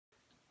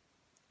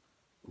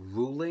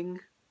ruling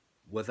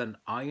with an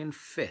iron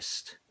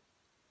fist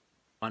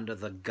under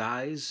the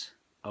guise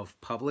of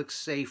public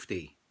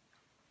safety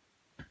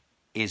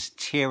is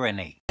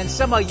tyranny. And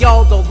some of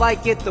y'all don't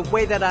like it the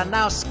way that I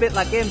now spit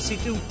like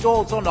MC2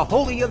 dolls on the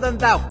holier than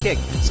thou kick.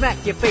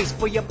 Smack your face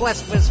for your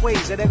blasphemous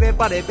ways, and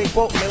everybody be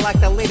quoting me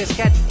like the latest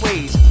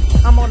catchphrase.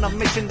 I'm on a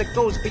mission that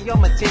goes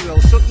beyond material,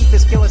 so eat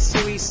this killer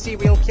series,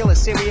 serial killer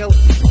cereal.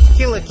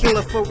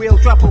 Killer for real,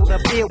 drop on a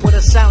beer with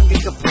a sound you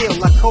can feel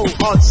like cold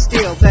hard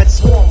steel. That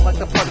swarm like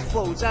the blood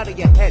flows out of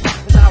your head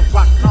as I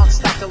rock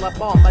non-stop till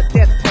I'm on my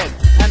deathbed.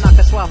 And I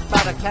can swap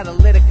out a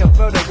catalytic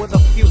converter with a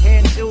few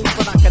hand tools,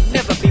 but I can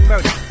never be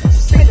murdered.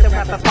 Spit the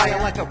rapid fire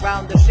like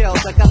around the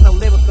shells. I got the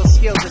lyrical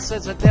skills that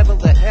sends the devil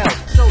to hell.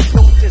 So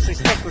don't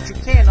disrespect what you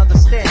can't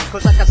understand,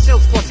 cause I can still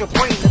squash your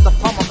brain in the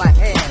palm of my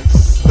hand.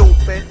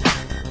 Stupid.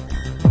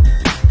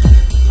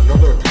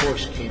 Another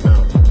horse came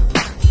out, a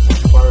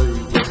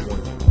fiery red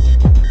one.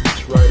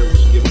 Its rider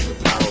was given the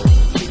power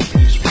to take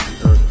peace from the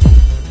earth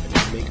and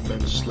to make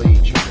men slay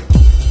children.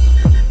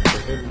 To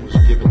him was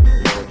given a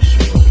large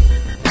sword.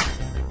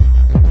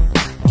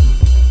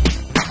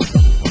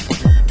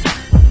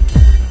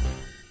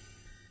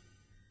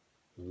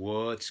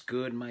 What's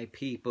good, my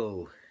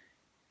people?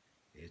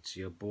 It's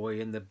your boy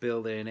in the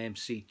building,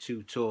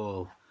 MC2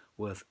 Tall,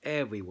 with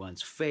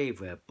everyone's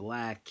favorite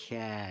black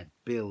cat,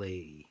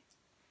 Billy.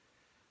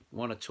 I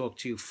want to talk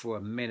to you for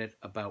a minute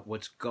about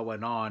what's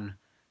going on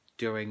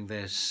during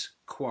this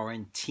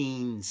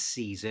quarantine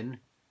season,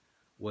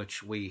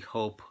 which we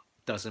hope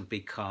doesn't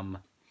become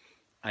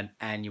an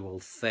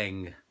annual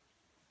thing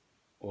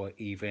or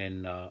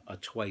even a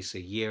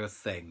twice-a-year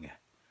thing.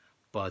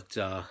 But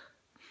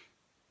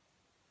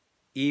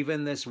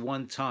even this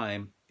one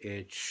time,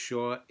 it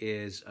sure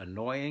is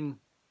annoying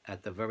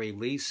at the very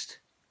least.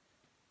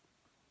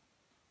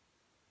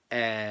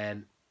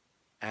 And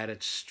at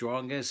its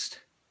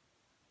strongest,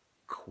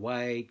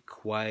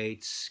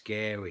 quite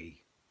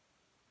scary.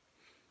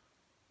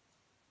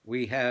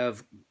 We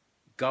have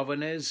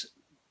governors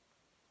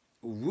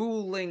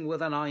ruling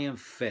with an iron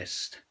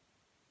fist.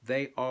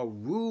 They are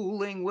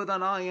ruling with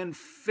an iron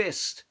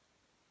fist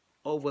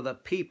over the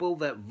people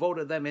that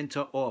voted them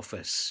into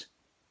office.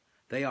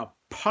 They are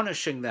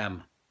punishing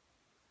them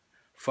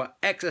for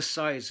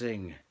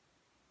exercising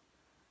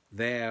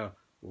their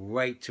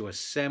right to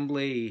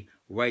assembly,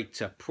 right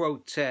to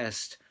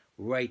protest,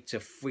 right to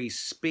free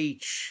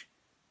speech,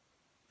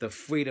 the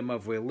freedom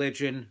of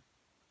religion.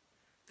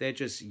 They're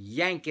just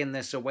yanking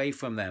this away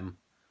from them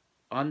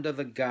under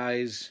the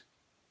guise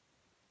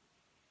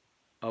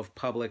of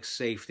public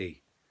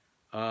safety.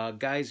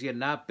 Guys, you're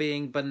not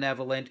being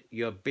benevolent.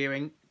 You are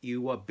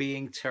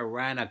being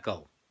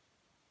tyrannical.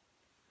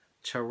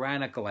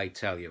 Tyrannical, I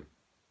tell you.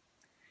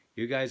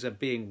 You guys are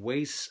being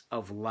wastes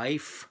of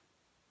life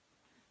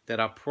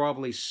that are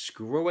probably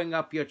screwing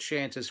up your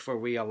chances for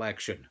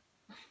re-election.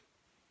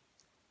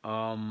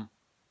 I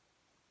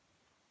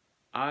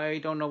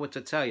don't know what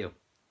to tell you.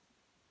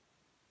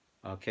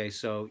 Okay,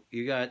 so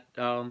you got,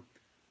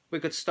 we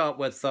could start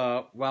with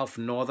Ralph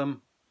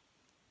Northam,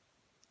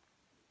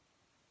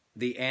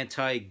 the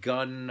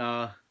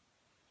anti-gun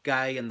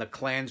guy in the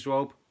Klan's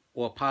robe,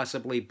 or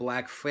possibly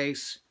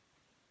blackface,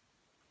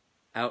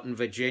 out in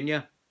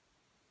Virginia.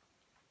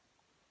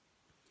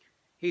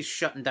 He's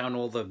shutting down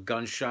all the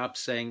gun shops,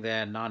 saying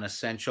they're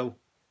non-essential.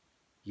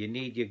 You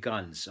need your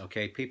guns,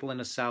 okay? People in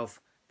the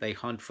South, they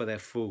hunt for their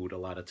food a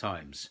lot of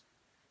times.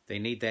 They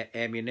need their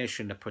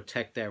ammunition to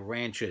protect their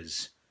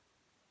ranches.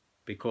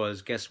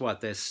 Because guess what?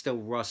 There's still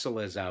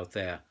rustlers out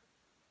there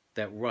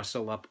that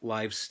rustle up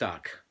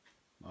livestock,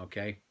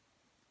 okay?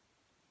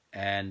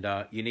 And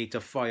you need to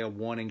fire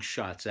warning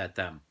shots at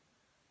them.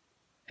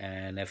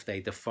 And if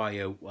they defy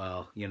you,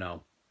 well, you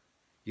know,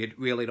 you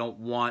really don't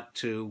want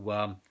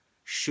to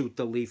shoot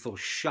the lethal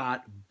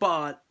shot,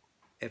 but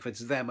if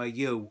it's them or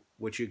you,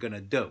 what you're going to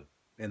do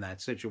in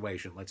that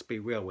situation? Let's be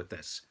real with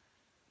this.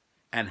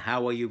 And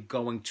how are you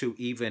going to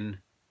even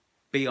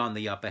be on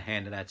the upper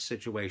hand in that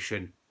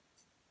situation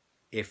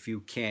if you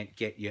can't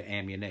get your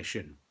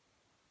ammunition?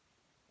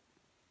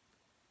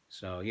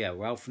 So, yeah,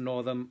 Ralph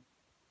Northam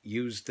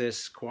used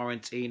this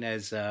quarantine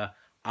as an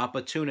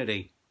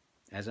opportunity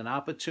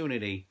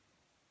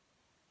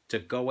to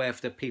go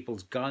after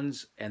people's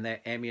guns and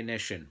their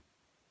ammunition.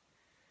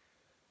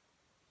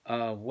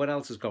 What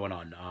else is going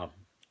on?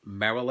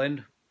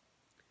 Maryland,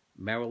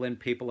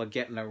 people are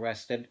getting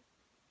arrested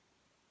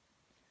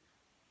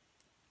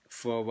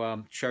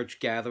for church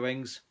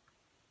gatherings.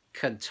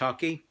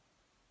 Kentucky,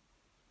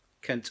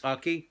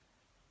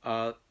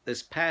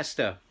 this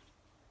pastor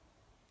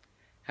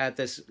had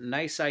this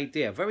nice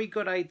idea, very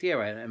good idea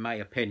in my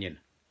opinion.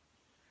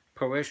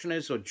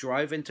 Parishioners would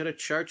drive into the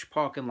church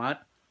parking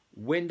lot,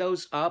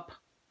 windows up,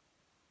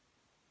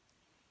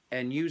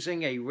 and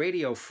using a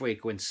radio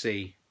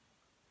frequency,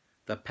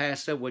 the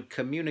pastor would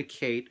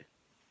communicate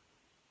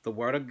the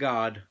word of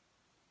God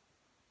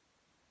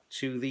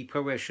to the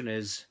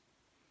parishioners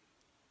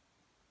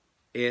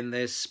in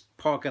this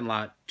parking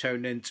lot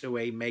turned into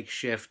a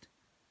makeshift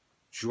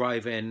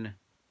drive-in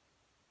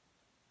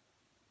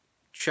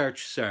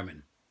church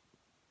sermon.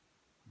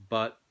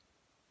 But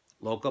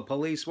local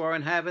police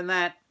weren't having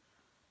that.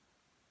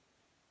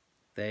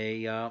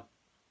 They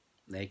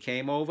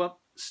came over,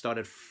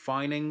 started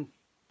fining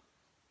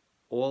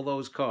all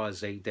those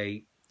cars.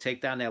 They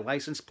take down their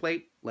license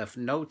plate, left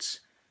notes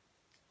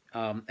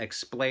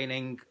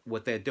explaining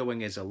what they're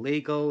doing is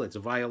illegal, it's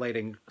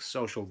violating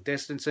social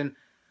distancing.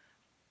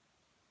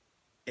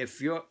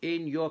 If you're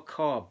in your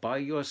car by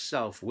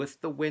yourself with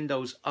the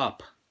windows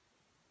up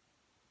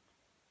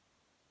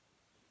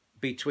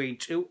between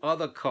two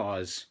other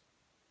cars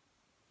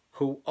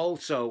who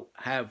also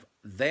have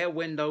their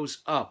windows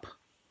up,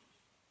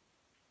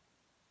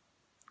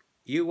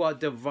 you are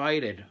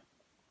divided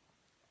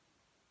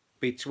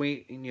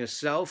between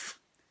yourself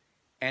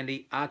and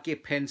the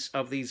occupants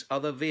of these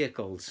other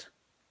vehicles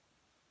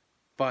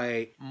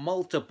by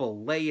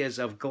multiple layers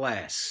of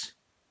glass.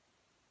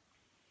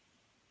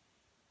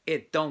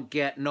 It don't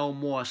get no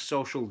more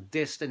social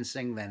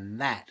distancing than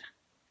that.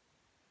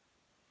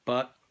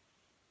 But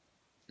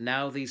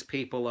now these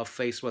people are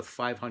faced with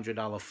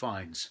 $500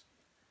 fines.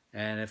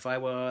 And if I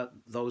were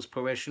those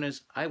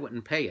parishioners, I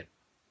wouldn't pay it.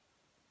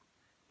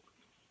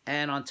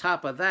 And on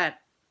top of that,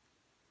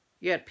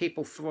 you had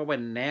people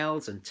throwing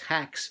nails and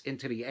tacks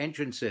into the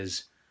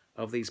entrances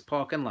of these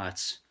parking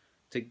lots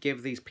to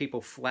give these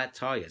people flat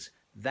tires.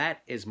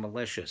 That is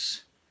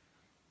malicious.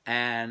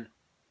 And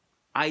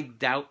I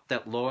doubt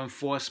that law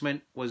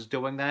enforcement was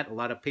doing that. A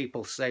lot of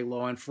people say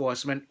law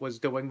enforcement was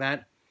doing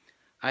that.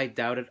 I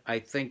doubt it. I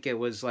think it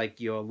was like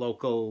your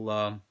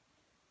local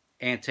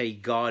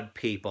anti-God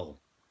people,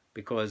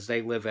 because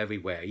they live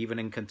everywhere, even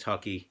in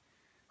Kentucky.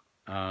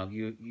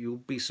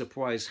 You'll be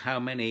surprised how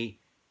many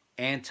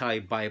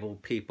anti-Bible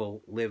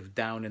people live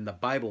down in the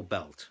Bible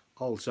Belt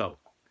also.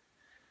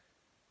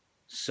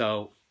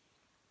 So,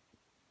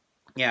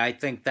 yeah, I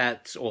think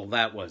that's all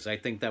that was. I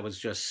think that was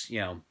just, you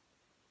know,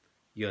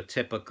 your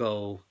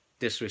typical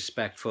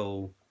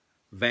disrespectful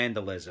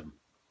vandalism.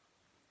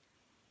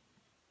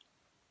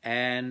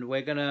 And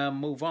we're going to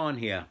move on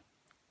here.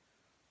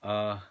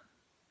 Governor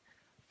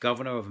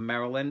of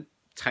Maryland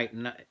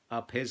tightened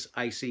up his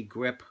icy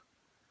grip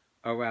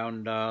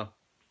around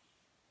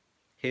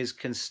his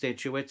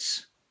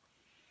constituents.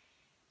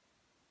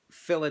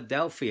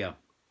 Philadelphia,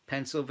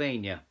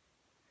 Pennsylvania.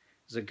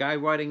 There's a guy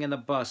riding in the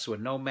bus with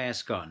no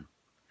mask on.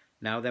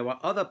 Now, there were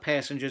other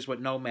passengers with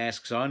no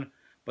masks on,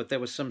 but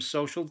there was some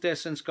social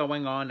distance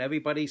going on.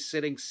 Everybody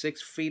sitting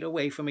 6 feet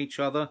away from each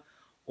other.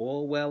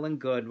 All well and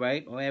good,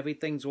 right? Or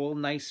everything's all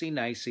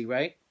nicey-nicey,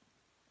 right?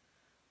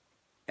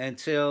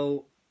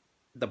 Until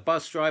the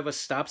bus driver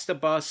stops the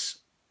bus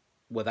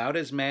without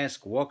his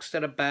mask, walks to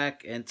the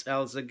back, and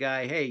tells the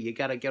guy, hey, you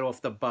got to get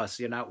off the bus.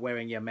 You're not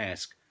wearing your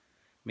mask.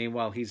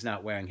 Meanwhile, he's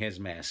not wearing his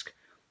mask.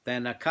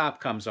 Then a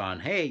cop comes on.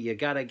 Hey, you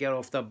got to get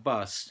off the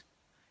bus.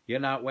 You're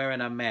not wearing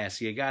a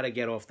mask. You got to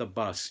get off the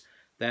bus.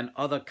 Then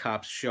other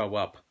cops show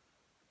up,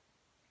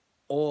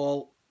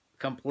 all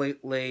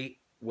completely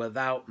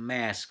without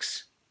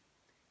masks.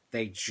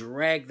 They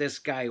drag this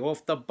guy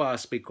off the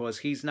bus because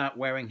he's not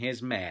wearing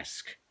his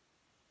mask.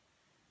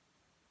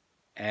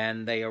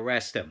 And they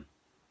arrest him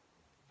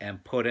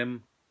and put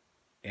him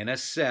in a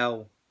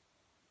cell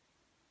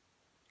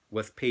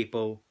with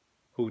people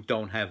who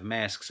don't have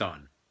masks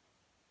on.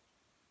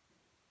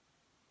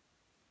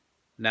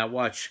 Now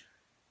watch.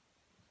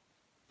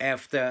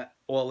 After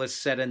all is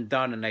said and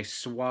done and they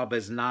swab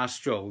his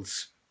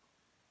nostrils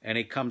and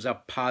he comes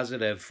up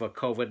positive for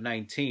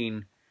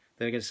COVID-19,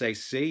 they're going to say,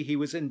 see, he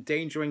was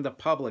endangering the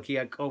public. He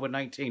had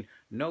COVID-19.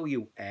 No,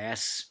 you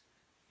ass.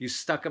 You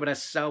stuck him in a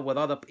cell with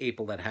other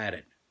people that had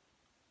it.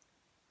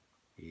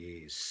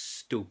 You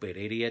stupid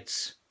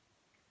idiots.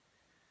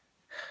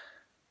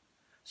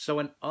 So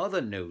in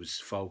other news,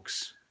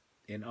 folks,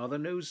 in other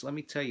news, let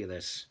me tell you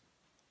this.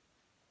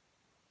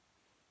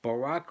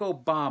 Barack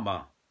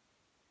Obama,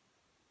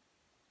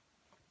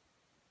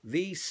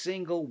 the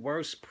single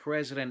worst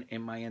president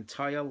in my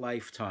entire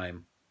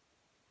lifetime,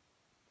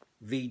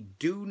 the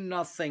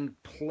do-nothing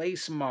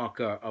place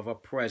marker of a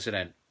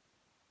president,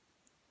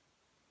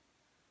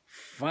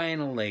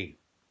 finally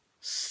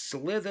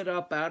slithered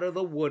up out of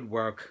the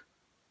woodwork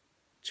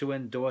to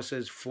endorse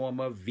his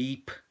former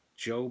Veep,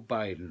 Joe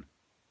Biden.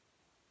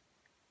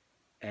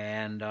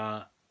 And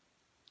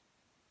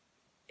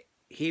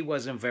he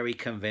wasn't very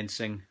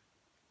convincing.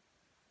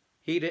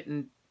 He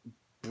didn't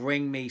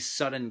bring me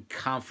sudden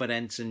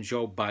confidence in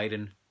Joe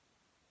Biden.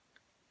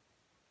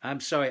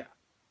 I'm sorry.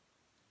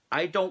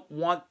 I don't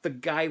want the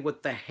guy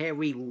with the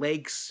hairy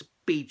leg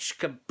speech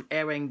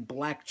comparing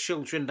black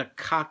children to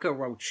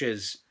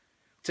cockroaches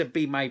to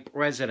be my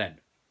president.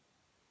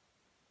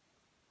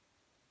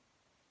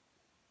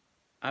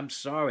 I'm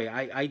sorry.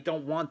 I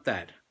don't want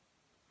that.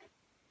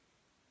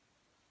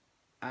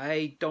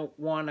 I don't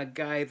want a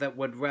guy that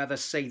would rather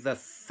say the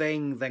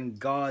thing than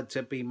God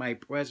to be my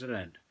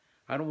president.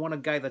 I don't want a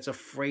guy that's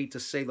afraid to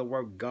say the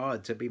word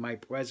God to be my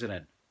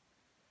president.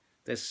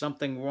 There's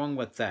something wrong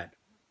with that.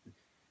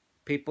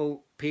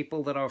 People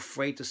that are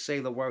afraid to say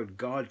the word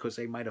God because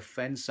they might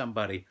offend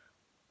somebody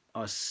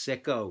are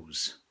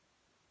sickos.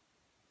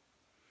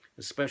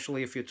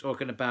 Especially if you're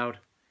talking about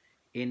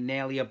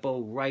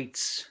inalienable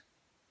rights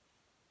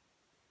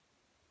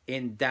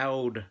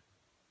endowed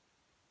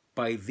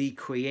by the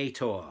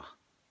Creator.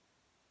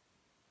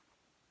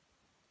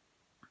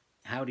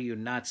 How do you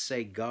not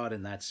say God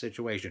in that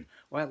situation?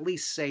 Or at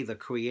least say the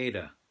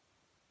Creator.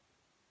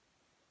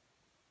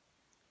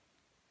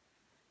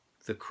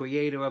 The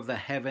Creator of the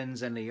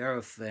heavens and the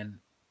earth and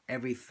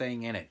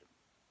everything in it.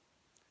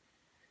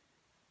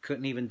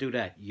 Couldn't even do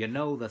that. You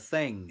know the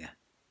thing,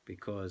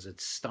 because it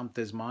stumped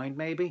his mind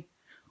maybe?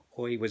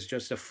 Or he was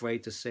just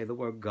afraid to say the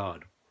word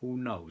God. Who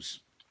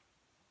knows?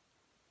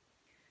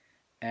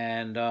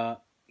 And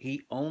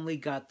he only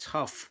got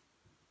tough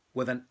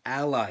with an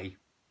ally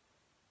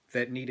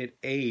that needed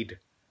aid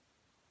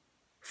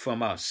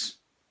from us.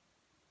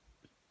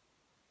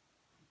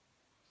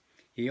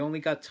 He only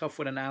got tough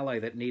with an ally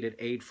that needed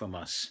aid from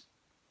us.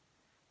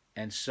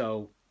 And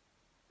so,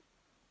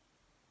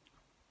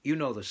 you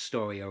know the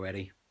story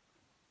already.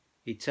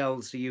 He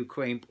tells the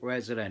Ukraine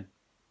president,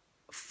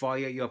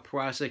 fire your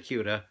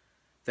prosecutor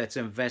that's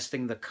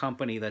investing the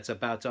company that's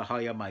about to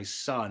hire my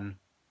son,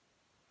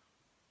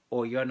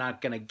 or you're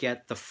not going to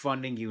get the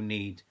funding you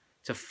need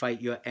to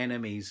fight your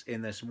enemies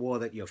in this war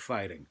that you're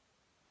fighting.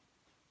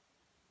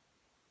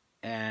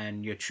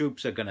 And your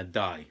troops are going to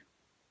die.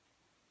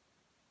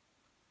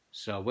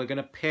 So we're going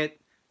to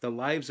pit the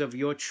lives of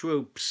your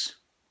troops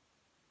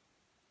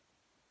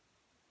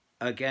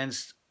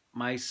against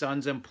my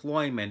son's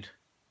employment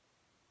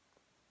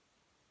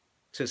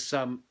to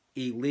some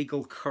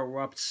illegal,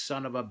 corrupt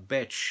son of a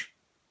bitch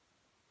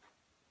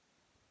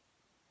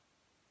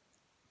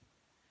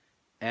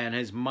and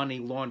his money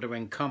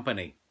laundering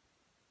company.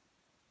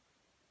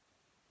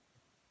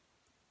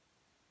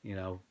 You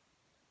know,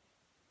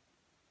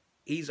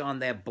 he's on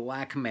there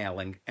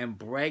blackmailing and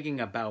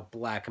bragging about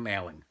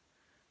blackmailing.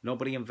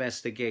 Nobody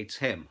investigates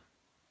him.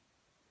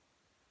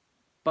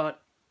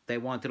 But they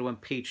wanted to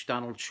impeach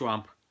Donald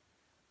Trump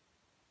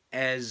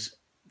as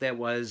there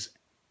was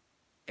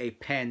a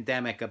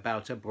pandemic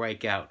about to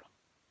break out.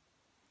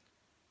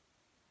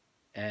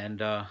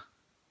 And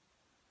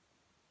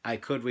I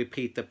could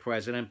repeat the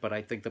president, but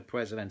I think the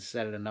president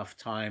said it enough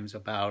times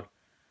about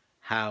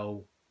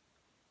how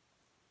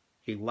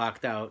he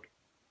locked out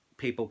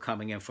people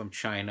coming in from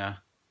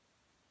China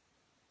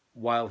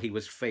while he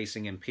was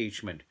facing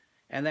impeachment.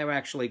 And they're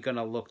actually going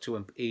to look to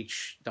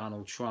impeach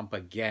Donald Trump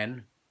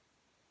again.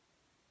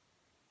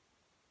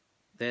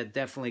 They're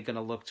definitely going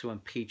to look to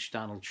impeach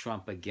Donald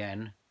Trump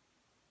again.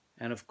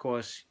 And of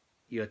course,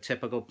 your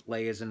typical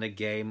players in the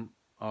game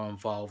are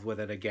involved with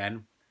it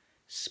again.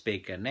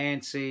 Speaker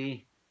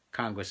Nancy,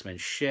 Congressman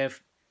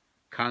Schiff,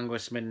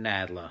 Congressman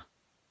Nadler.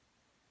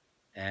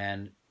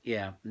 And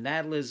yeah,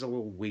 Nadler's a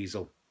little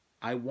weasel.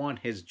 I want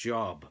his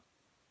job.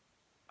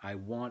 I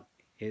want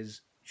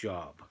his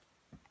job.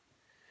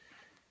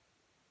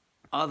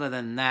 Other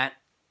than that,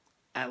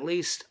 at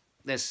least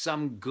there's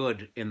some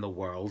good in the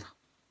world.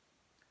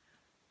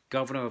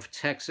 Governor of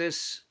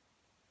Texas,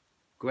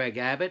 Greg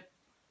Abbott,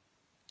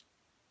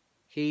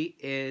 he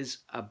is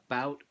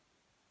about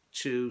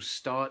to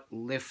start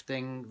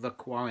lifting the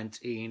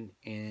quarantine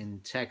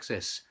in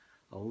Texas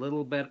a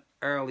little bit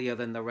earlier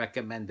than the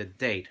recommended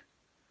date.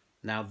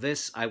 Now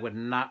this I would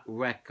not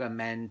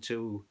recommend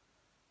to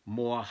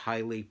more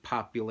highly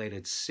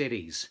populated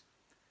cities.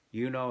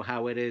 You know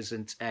how it is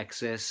in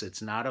Texas.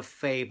 It's not a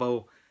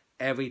fable.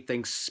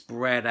 Everything's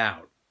spread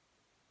out.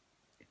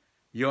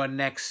 Your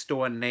next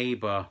door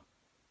neighbor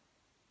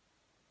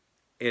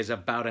is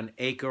about an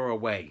acre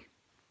away.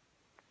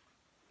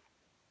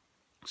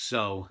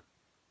 So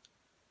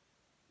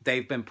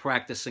they've been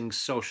practicing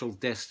social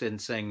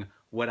distancing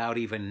without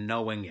even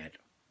knowing it.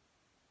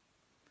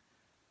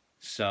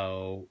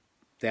 So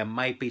there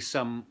might be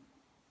some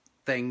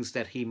things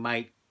that he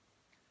might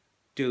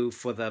do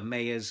for the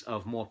mayors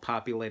of more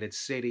populated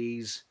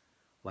cities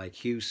like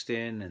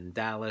Houston and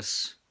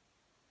Dallas.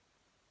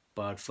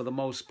 But for the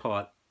most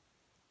part,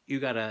 you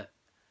got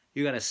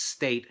a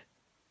state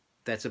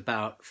that's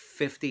about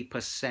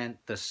 50%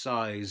 the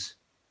size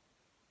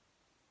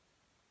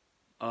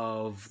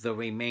of the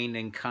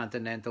remaining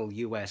continental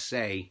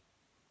USA,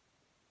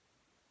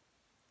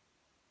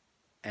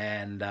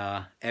 and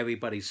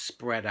everybody's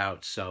spread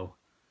out. So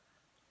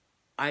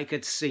I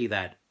could see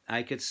that.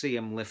 I could see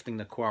him lifting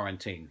the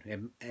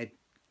quarantine. It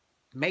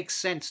makes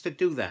sense to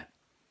do that.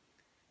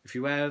 If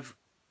you have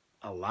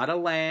a lot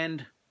of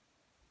land,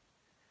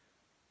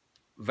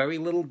 very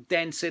little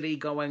density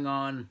going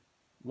on,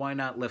 why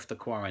not lift the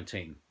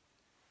quarantine?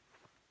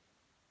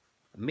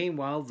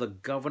 Meanwhile, the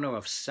governor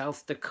of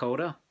South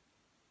Dakota,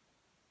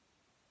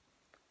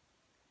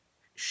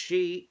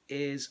 she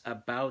is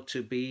about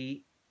to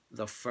be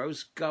the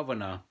first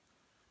governor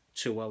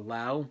to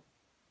allow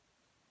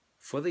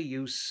for the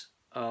use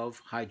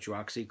of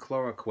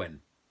hydroxychloroquine.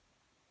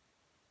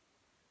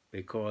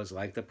 Because,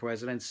 like the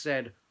president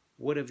said,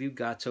 what have you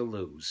got to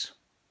lose?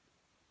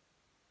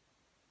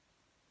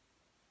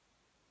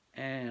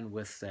 And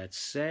with that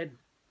said,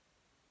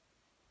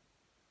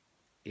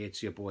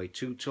 it's your boy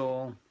Too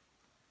Tall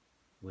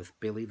with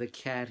Billy the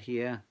Cat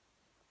here.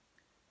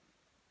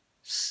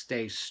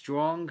 Stay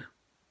strong,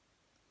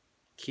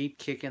 Keep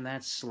kicking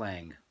that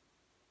slang.